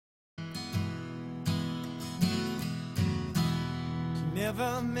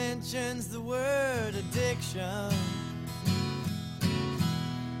never mentions the word addiction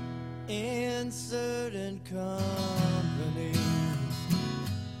in certain company.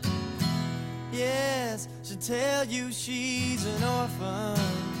 Yes, she'll tell you she's an orphan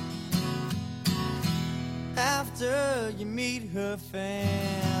after you meet her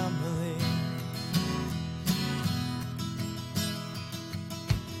family.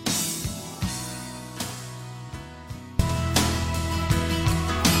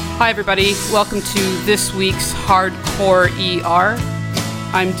 Hi everybody, welcome to this week's Hardcore ER.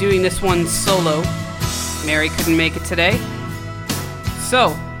 I'm doing this one solo. Mary couldn't make it today.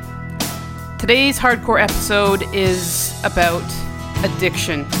 So, today's Hardcore episode is about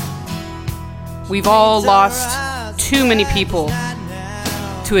addiction. We've all lost too many people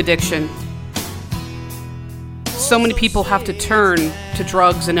to addiction. So many people have to turn to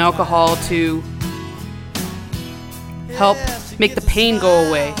drugs and alcohol to help make the pain go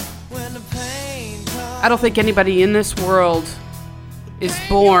away. I don't think anybody in this world is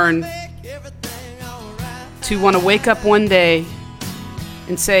born to want to wake up one day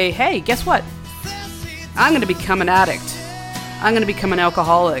and say, hey, guess what? I'm going to become an addict. I'm going to become an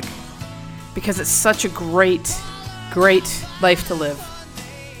alcoholic. Because it's such a great, great life to live.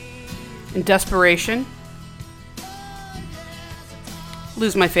 In desperation,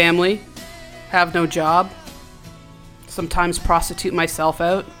 lose my family, have no job, sometimes prostitute myself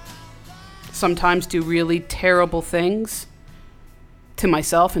out, sometimes do really terrible things to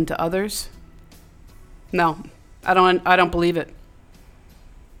myself and to others. No, I don't believe it.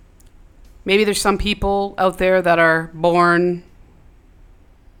 Maybe there's some people out there that are born,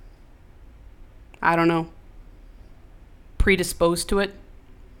 I don't know, predisposed to it.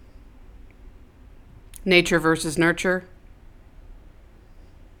 Nature versus nurture.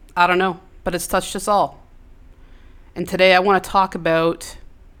 I don't know, but it's touched us all. And today I want to talk about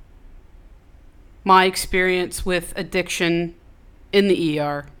my experience with addiction in the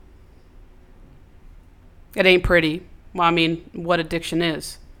ER. It ain't pretty. Well, I mean, what addiction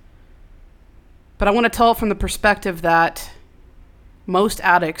is. But I want to tell it from the perspective that most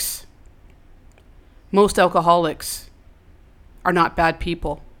addicts, most alcoholics are not bad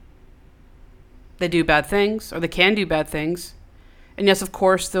people. They do bad things, or they can do bad things. And yes, of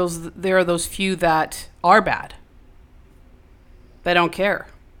course, there are those few that are bad. They don't care.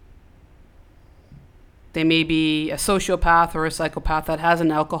 They may be a sociopath or a psychopath that has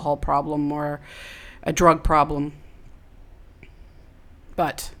an alcohol problem or a drug problem.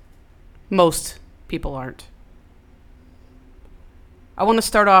 But most people aren't. I want to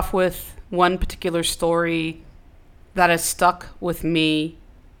start off with one particular story that has stuck with me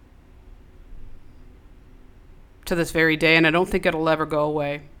to this very day, and I don't think it'll ever go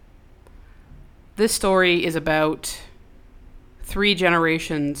away. This story is about 3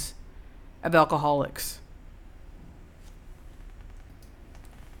 generations of alcoholics.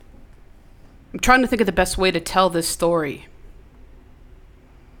 I'm trying to think of the best way to tell this story.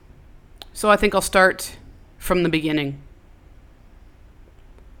 So I think I'll start from the beginning.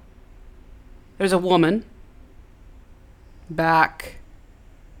 There's a woman back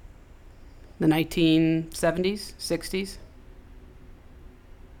in the 1970s, 60s,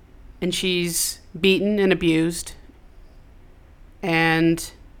 and she's beaten and abused,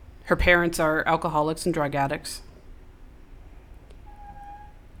 and her parents are alcoholics and drug addicts.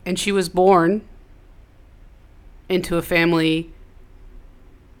 And she was born into a family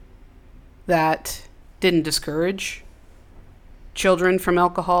that didn't discourage children from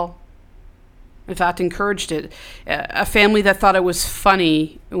alcohol. In fact, encouraged it. A family that thought it was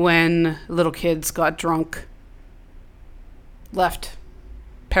funny when little kids got drunk, left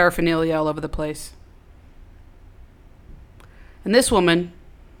paraphernalia all over the place. And this woman,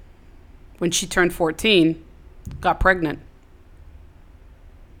 when she turned 14, got pregnant.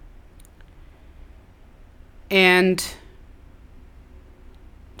 And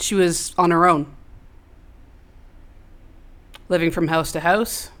she was on her own, living from house to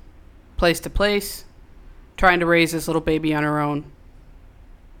house, place to place, trying to raise this little baby on her own.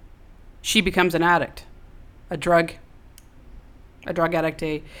 She becomes an addict, a drug addict,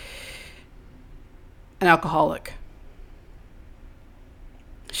 an alcoholic.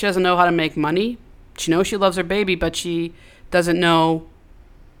 She doesn't know how to make money. She knows she loves her baby, but she doesn't know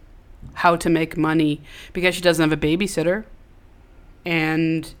how to make money because she doesn't have a babysitter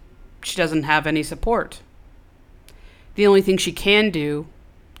and she doesn't have any support. The only thing she can do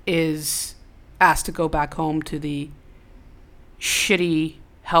is ask to go back home to the shitty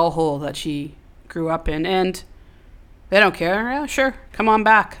hellhole that she grew up in, and they don't care. Yeah, sure, come on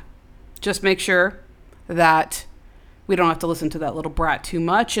back. Just make sure that We don't have to listen to that little brat too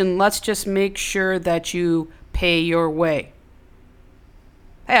much, and let's just make sure that you pay your way.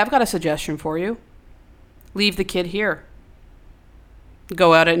 Hey, I've got a suggestion for you. Leave the kid here.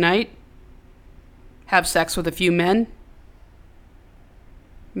 Go out at night. Have sex with a few men.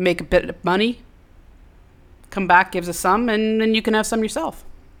 Make a bit of money. Come back, gives us some, and then you can have some yourself.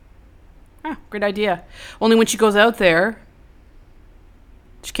 Ah, great idea. Only when she goes out there,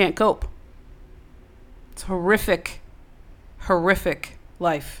 she can't cope. It's horrific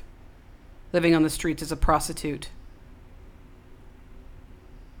life living on the streets as a prostitute.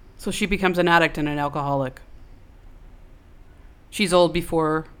 So she becomes an addict and an alcoholic. She's old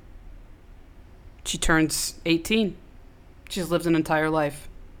before she turns 18. She's lived an entire life.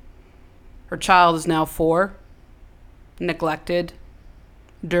 Her child is now 4, neglected,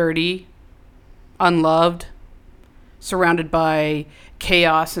 dirty, unloved, surrounded by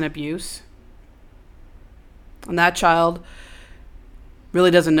chaos and abuse. And that child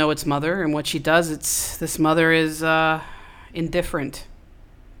really doesn't know its mother, and what she does, this mother is indifferent.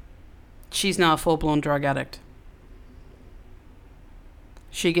 She's now a full-blown drug addict.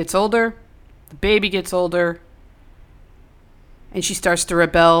 She gets older, the baby gets older, and she starts to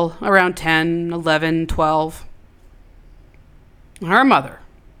rebel around 10, 11, 12. Her mother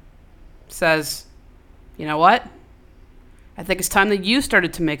says, you know what? I think it's time that you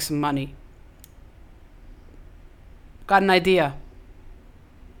started to make some money. Got an idea.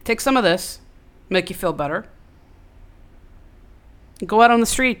 Take some of this, make you feel better. Go out on the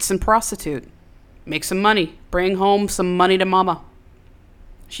streets and prostitute. Make some money. Bring home some money to mama.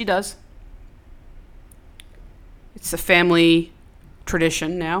 She does. It's a family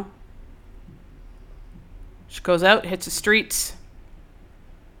tradition now. She goes out, hits the streets,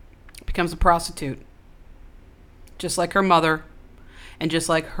 becomes a prostitute. Just like her mother, and just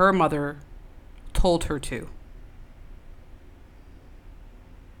like her mother told her to.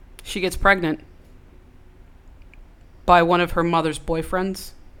 She gets pregnant by one of her mother's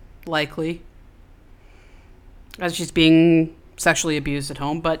boyfriends, likely, as she's being sexually abused at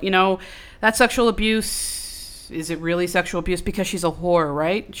home. But, that sexual abuse, is it really sexual abuse? Because she's a whore,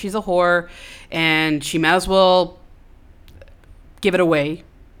 right? She's a whore, and she might as well give it away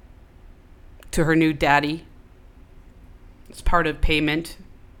to her new daddy. It's part of payment,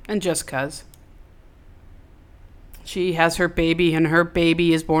 and just 'cause. She has her baby, and her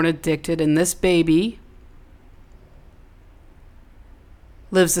baby is born addicted, and this baby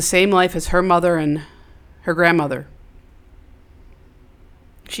lives the same life as her mother and her grandmother.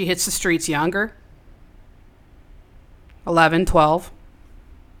 She hits the streets younger, 11, 12.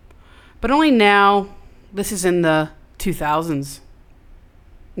 But only now, this is in the 2000s.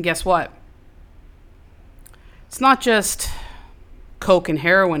 And guess what? It's not just coke and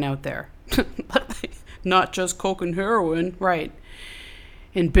heroin out there. Not just coke and heroin, right?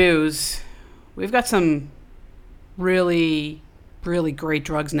 And booze. We've got some really, really great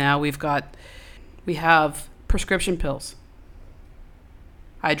drugs now. We have prescription pills.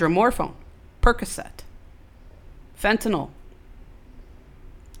 Hydromorphone, Percocet, fentanyl.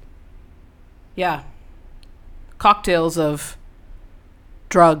 Yeah. Cocktails of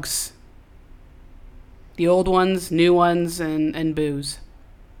drugs. The old ones, new ones, and booze.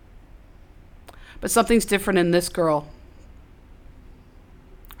 But something's different in this girl.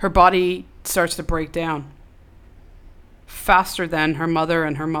 Her body starts to break down faster than her mother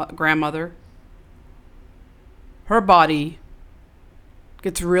and her grandmother. Her body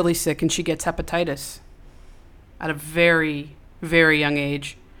gets really sick, and she gets hepatitis at a very, very young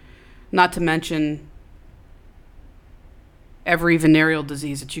age. Not to mention every venereal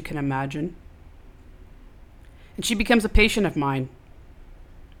disease that you can imagine. And she becomes a patient of mine.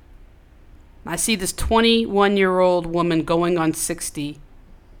 I see this 21-year-old woman going on 60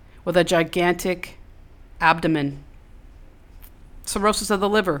 with a gigantic abdomen, cirrhosis of the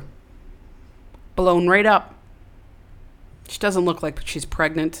liver, blown right up. She doesn't look like she's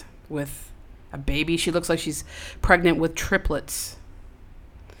pregnant with a baby. She looks like she's pregnant with triplets.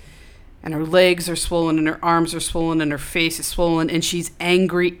 And her legs are swollen, and her arms are swollen, and her face is swollen, and she's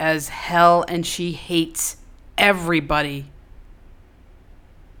angry as hell, and she hates everybody.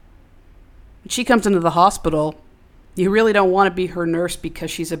 When she comes into the hospital, you really don't want to be her nurse because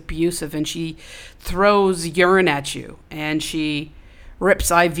she's abusive, and she throws urine at you, and she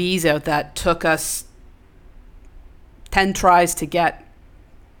rips IVs out that took us 10 tries to get.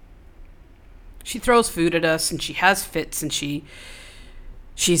 She throws food at us, and she has fits, and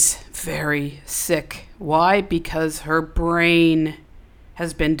she's very sick. Why? Because her brain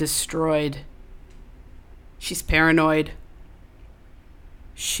has been destroyed. She's paranoid.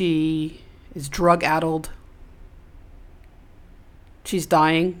 She is drug-addled. She's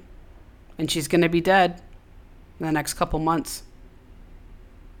dying, and she's going to be dead in the next couple months.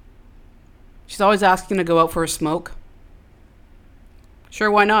 She's always asking to go out for a smoke.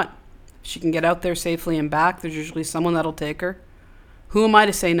 Sure, why not? If she can get out there safely and back, there's usually someone that'll take her. Who am I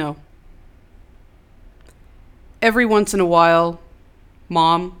to say no? Every once in a while,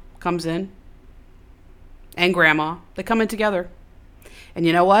 Mom comes in and Grandma. They come in together. And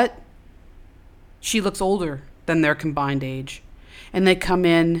you know what? She looks older than their combined age. And they come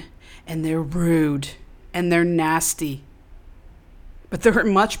in and they're rude and they're nasty. But they're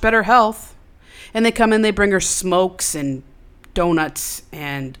in much better health. And they come in, they bring her smokes and donuts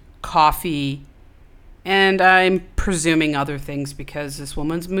and coffee. And I'm presuming other things because this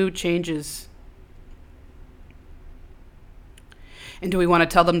woman's mood changes. And do we want to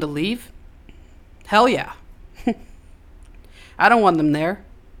tell them to leave? Hell yeah. I don't want them there.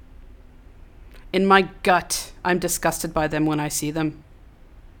 In my gut, I'm disgusted by them when I see them.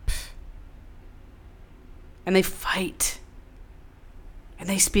 And they fight. And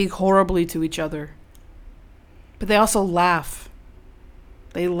they speak horribly to each other. But they also laugh.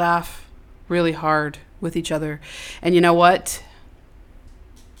 They laugh really hard with each other. And you know what?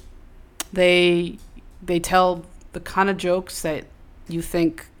 They tell the kind of jokes that you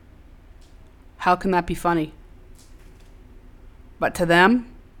think, how can that be funny? But to them,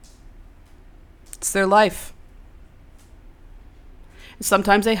 it's their life. And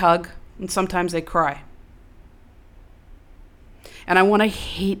sometimes they hug, and sometimes they cry. And I want to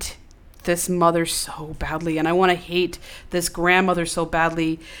hate this mother so badly, and I want to hate this grandmother so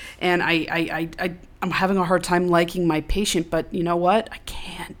badly, and I'm having a hard time liking my patient, but you know what? I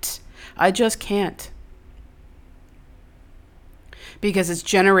can't. I just can't. Because it's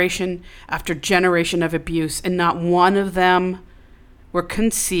generation after generation of abuse, and not one of them were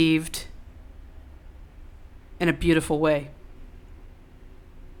conceived in a beautiful way.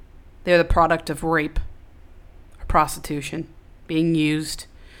 They're the product of rape or prostitution, being used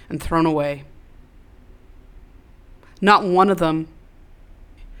and thrown away. Not one of them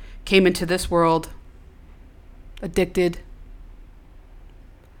came into this world addicted,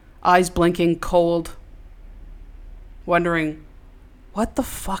 eyes blinking, cold, wondering, what the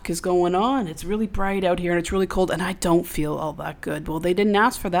fuck is going on? It's really bright out here and it's really cold and I don't feel all that good. Well, they didn't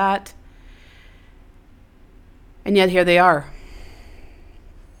ask for that. And yet here they are.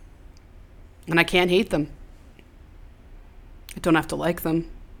 And I can't hate them. I don't have to like them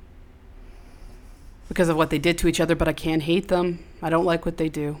because of what they did to each other, but I can't hate them. I don't like what they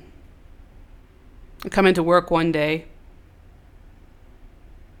do. I come into work one day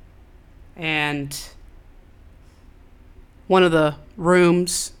and one of the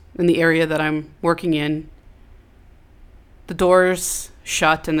rooms in the area that I'm working in, the door's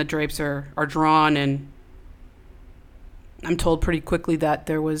shut and the drapes are drawn, and I'm told pretty quickly that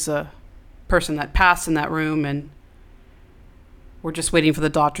there was a person that passed in that room, and we're just waiting for the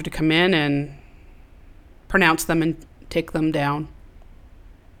doctor to come in and pronounce them and take them down.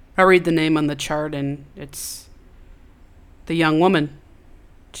 I read the name on the chart and it's the young woman.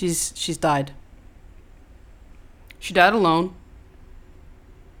 She's died. She died alone.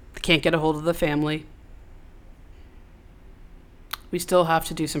 Can't get a hold of the family. We still have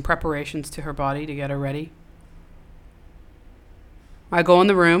to do some preparations to her body to get her ready. I go in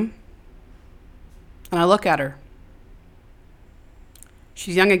the room and I look at her.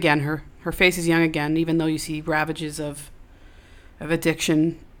 She's young again. Her face is young again, even though you see ravages of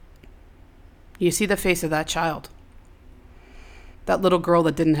addiction. You see the face of that child. That little girl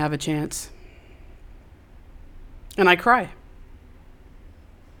that didn't have a chance. And I cry.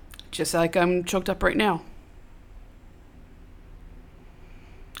 Just like I'm choked up right now.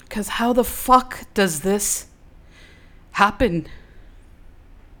 Because how the fuck does this happen?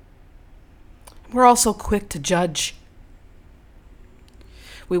 We're all so quick to judge.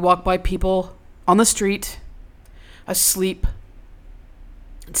 We walk by people on the street, asleep,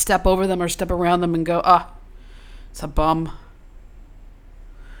 and step over them or step around them and go, it's a bum.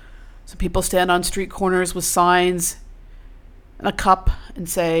 So people stand on street corners with signs and a cup and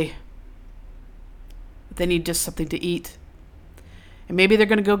say they need just something to eat. And maybe they're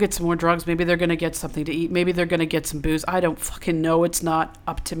going to go get some more drugs. Maybe they're going to get something to eat. Maybe they're going to get some booze. I don't fucking know. It's not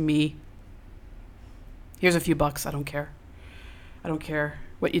up to me. Here's a few bucks. I don't care. I don't care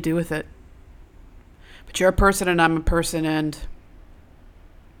what you do with it. But you're a person and I'm a person, and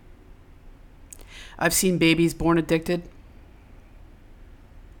I've seen babies born addicted.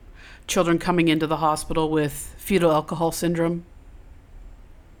 Children coming into the hospital with fetal alcohol syndrome.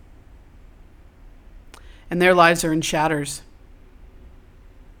 And their lives are in shatters.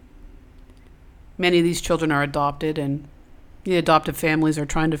 Many of these children are adopted, and The adoptive families are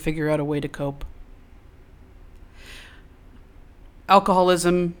trying to figure out a way to cope.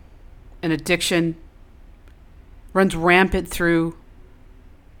 Alcoholism and addiction runs rampant through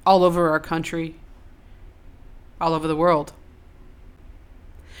all over our country, all over the world.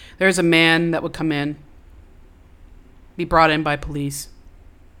 There's a man that would come in, be brought in by police.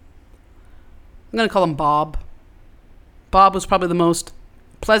 I'm going to call him Bob. Bob was probably the most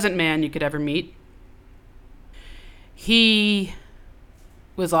pleasant man you could ever meet. He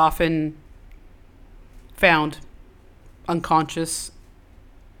was often found unconscious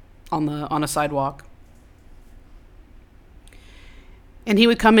on a sidewalk. And he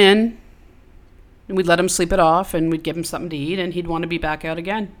would come in, and we'd let him sleep it off, and we'd give him something to eat, and he'd want to be back out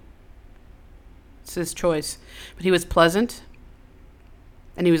again. It's his choice. But he was pleasant,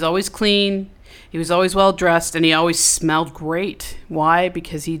 and he was always clean, he was always well dressed, and he always smelled great. Why?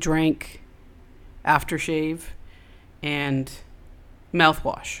 Because he drank aftershave and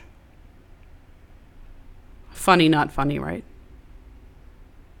mouthwash. Funny, not funny, right?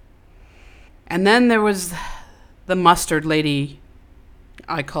 And then there was the mustard lady.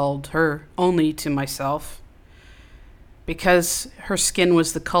 I called her only to myself because her skin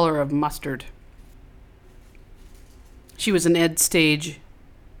was the color of mustard. She was an end-stage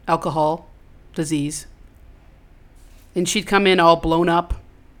alcohol disease. And she'd come in all blown up,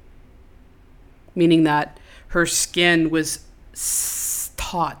 meaning that her skin was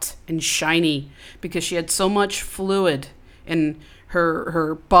taut and shiny because she had so much fluid in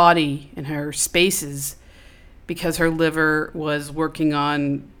her body and her spaces because her liver was working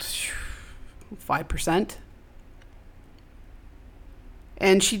on 5%.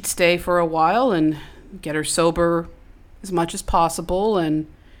 And she'd stay for a while and get her sober as much as possible and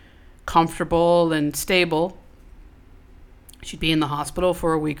comfortable and stable. She'd be in the hospital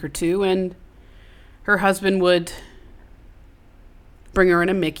for a week or two, and her husband would bring her in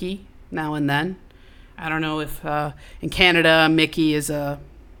a Mickey now and then. I don't know if in Canada, Mickey is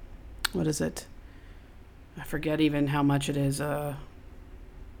what is it? I forget even how much it is. A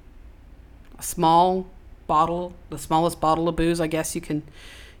small bottle, the smallest bottle of booze, I guess you can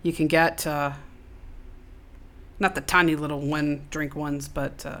get. Not the tiny little one drink ones,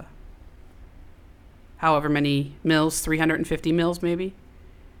 but however many mils, 350 mils maybe.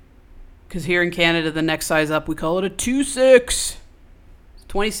 Because here in Canada, the next size up, we call it a 2.6,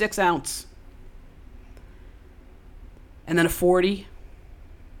 26 ounce. And then a 40.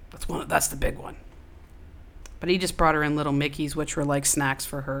 That's the big one. But he just brought her in little Mickeys, which were like snacks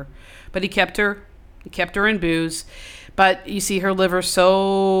for her. But he kept her in booze. But you see, her liver's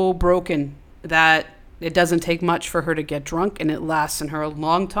so broken that it doesn't take much for her to get drunk, and it lasts in her a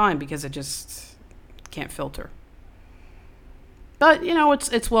long time because it just can't filter. But,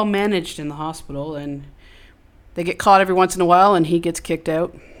 it's well managed in the hospital, and they get caught every once in a while, and he gets kicked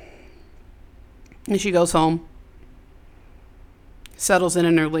out. And she goes home, settles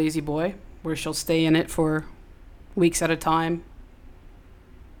in her lazy boy, where she'll stay in it for weeks at a time,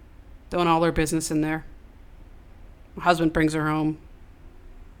 doing all her business in there. Her husband brings her home,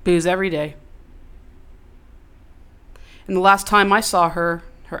 booze every day. And the last time I saw her,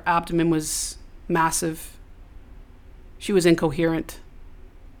 her abdomen was massive. She was incoherent.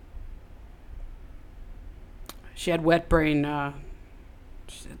 She had wet brain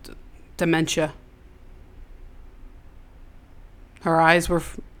dementia. Her eyes were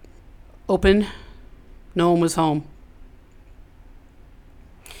open. No one was home.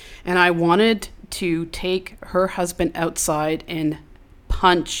 And I wanted to take her husband outside and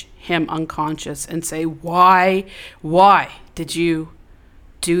punch him unconscious and say, why did you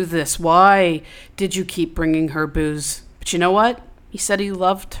do this? Why did you keep bringing her booze? But you know what? He said he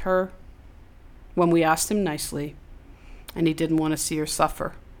loved her when we asked him nicely, and he didn't want to see her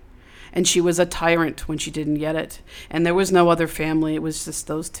suffer. And she was a tyrant when she didn't get it. And there was no other family. It was just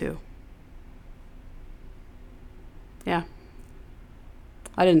those two. Yeah.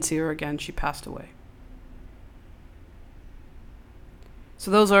 I didn't see her again. She passed away.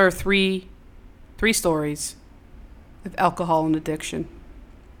 So those are three stories of alcohol and addiction.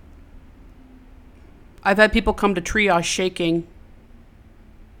 I've had people come to triage shaking,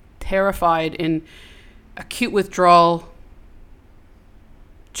 terrified, in acute withdrawal,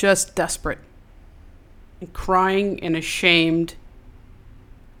 just desperate, and crying and ashamed.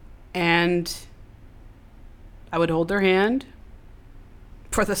 And I would hold their hand.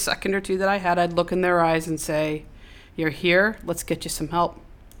 For the second or two that I had, I'd look in their eyes and say, "You're here, let's get you some help."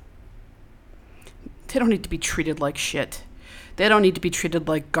 They don't need to be treated like shit. They don't need to be treated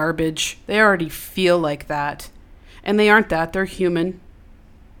like garbage. They already feel like that. And they aren't that, they're human.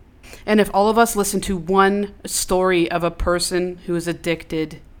 And if all of us listen to one story of a person who is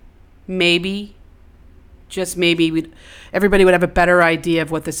addicted, maybe, just maybe, everybody would have a better idea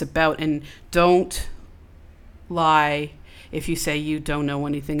of what this is about. And don't lie if you say you don't know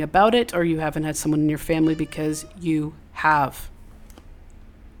anything about it or you haven't had someone in your family, because you have.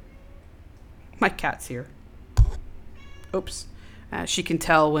 My cat's here. Oops. She can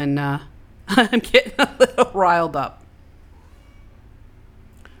tell when I'm getting a little riled up.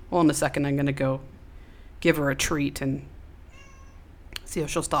 Well, in a second, I'm going to go give her a treat and see if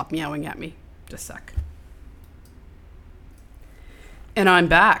she'll stop meowing at me. Just a sec. And I'm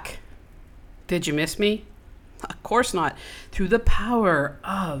back. Did you miss me? Of course not. Through the power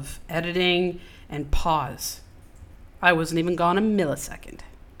of editing and pause. I wasn't even gone a millisecond.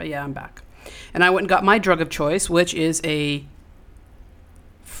 But yeah, I'm back. And I went and got my drug of choice, which is a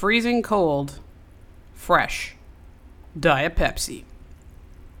freezing cold, fresh Diet Pepsi.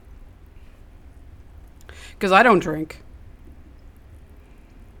 Because I don't drink.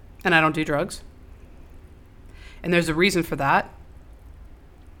 And I don't do drugs. And there's a reason for that.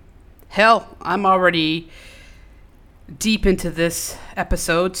 Hell, I'm already deep into this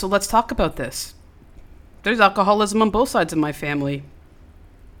episode, so let's talk about this. There's alcoholism on both sides of my family.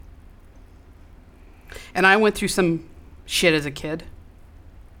 And I went through some shit as a kid.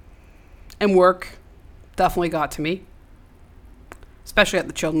 And work definitely got to me. Especially at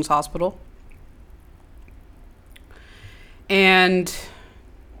the Children's Hospital. And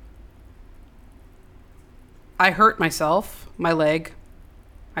I hurt myself, my leg.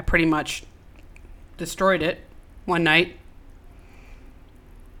 I pretty much destroyed it one night.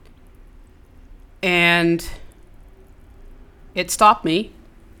 And it stopped me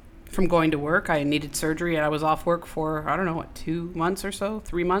from going to work. I needed surgery and I was off work for, 2 months or so,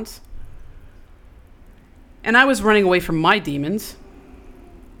 3 months. And I was running away from my demons.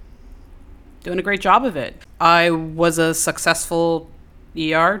 Doing a great job of it. I was a successful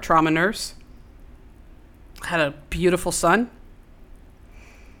ER trauma nurse. Had a beautiful son.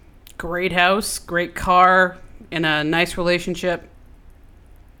 Great house, great car, in a nice relationship.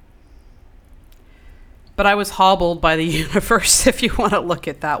 But I was hobbled by the universe, if you want to look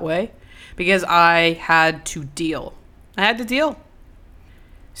at it that way, because I had to deal. I had to deal.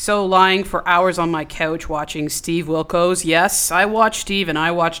 So lying for hours on my couch watching Steve Wilkos. Yes, I watched Steve and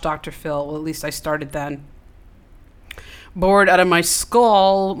I watched Dr. Phil. Well, at least I started then. Bored out of my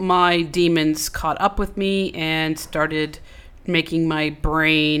skull, my demons caught up with me and started making my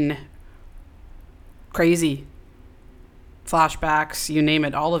brain crazy. Flashbacks, you name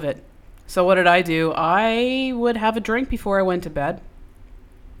it, all of it. So what did I do? I would have a drink before I went to bed.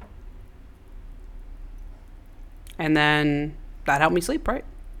 And then that helped me sleep, right?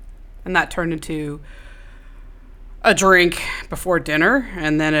 And that turned into a drink before dinner,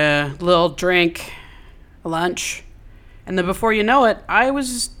 and then a little drink, lunch. And then before you know it, I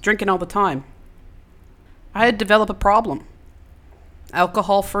was drinking all the time. I had developed a problem.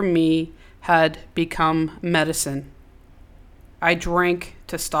 Alcohol for me had become medicine. I drank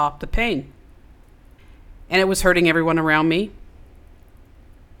to stop the pain. And it was hurting everyone around me.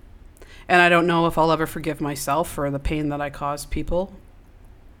 And I don't know if I'll ever forgive myself for the pain that I caused people.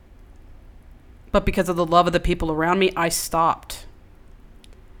 But because of the love of the people around me, I stopped.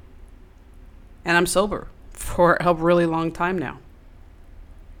 And I'm sober for a really long time now.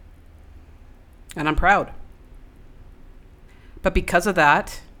 And I'm proud. But because of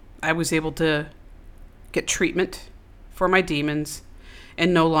that, I was able to get treatment for my demons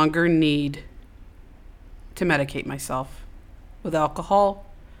and no longer need to medicate myself with alcohol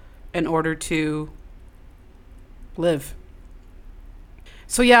in order to live.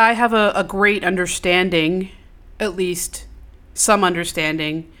 So yeah, I have a great understanding, at least some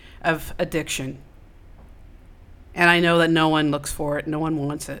understanding of addiction. And I know that no one looks for it, no one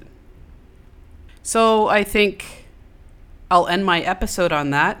wants it. So I think I'll end my episode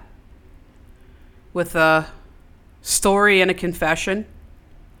on that with a story and a confession.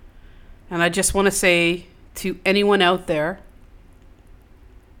 And I just want to say to anyone out there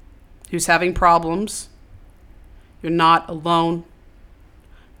who's having problems, you're not alone.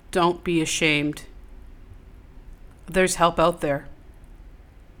 Don't be ashamed. There's help out there.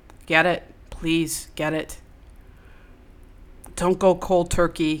 Get it. Please get it. Don't go cold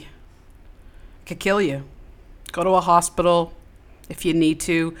turkey. It could kill you. Go to a hospital if you need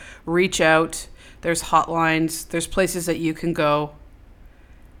to. Reach out. There's hotlines. There's places that you can go.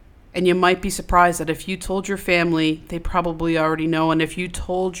 And you might be surprised that if you told your family, they probably already know. And if you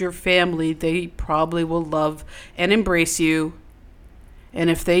told your family, they probably will love and embrace you. And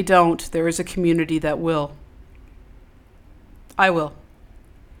if they don't, there is a community that will. I will.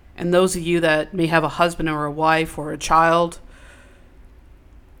 And those of you that may have a husband or a wife or a child,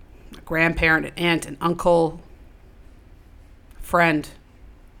 a grandparent, an aunt, an uncle, friend,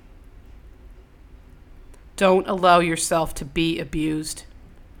 don't allow yourself to be abused.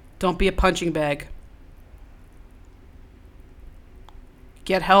 Don't be a punching bag.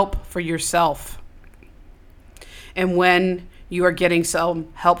 Get help for yourself. And when you are getting some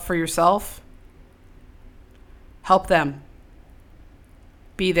help for yourself, help them.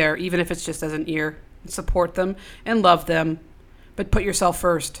 Be there, even if it's just as an ear. And support them and love them, but put yourself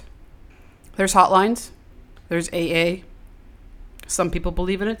first. There's hotlines. There's AA. Some people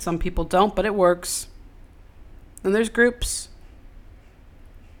believe in it, some people don't, but it works. And there's groups.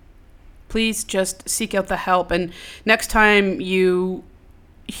 Please just seek out the help. And next time you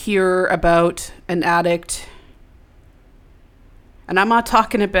hear about an addict, and I'm not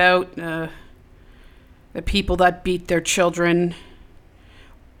talking about the people that beat their children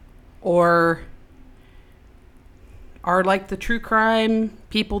or are like the true crime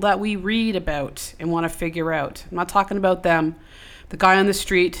people that we read about and want to figure out. I'm not talking about them. The guy on the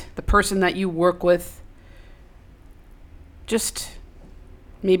street, the person that you work with. Just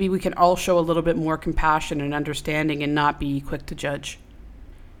maybe we can all show a little bit more compassion and understanding and not be quick to judge.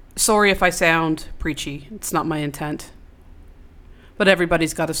 Sorry if I sound preachy. It's not my intent. But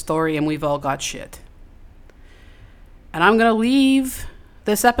everybody's got a story and we've all got shit. And I'm going to leave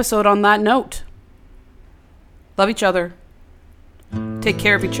this episode on that note. Love each other. Take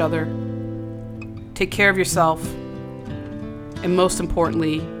care of each other. Take care of yourself. And most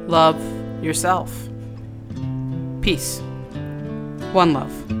importantly, love yourself. Peace. One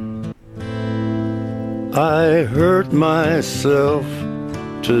love. I hurt myself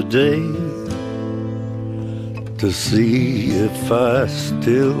today to see if I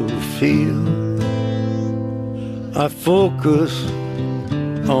still feel. I focus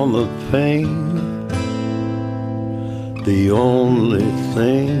on the pain, the only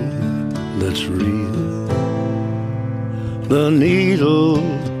thing that's real. The needle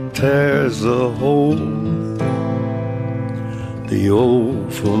tears a hole, the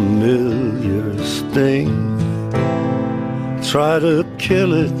old familiar sting. Try to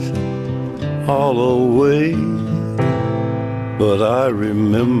kill it all away, but I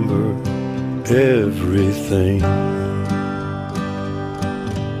remember everything.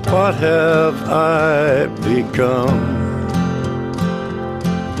 What have I become?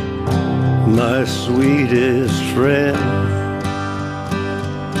 My sweetest friend.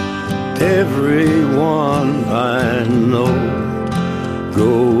 Everyone I know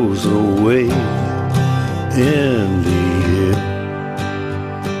goes away in the end,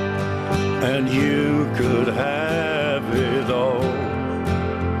 and you could have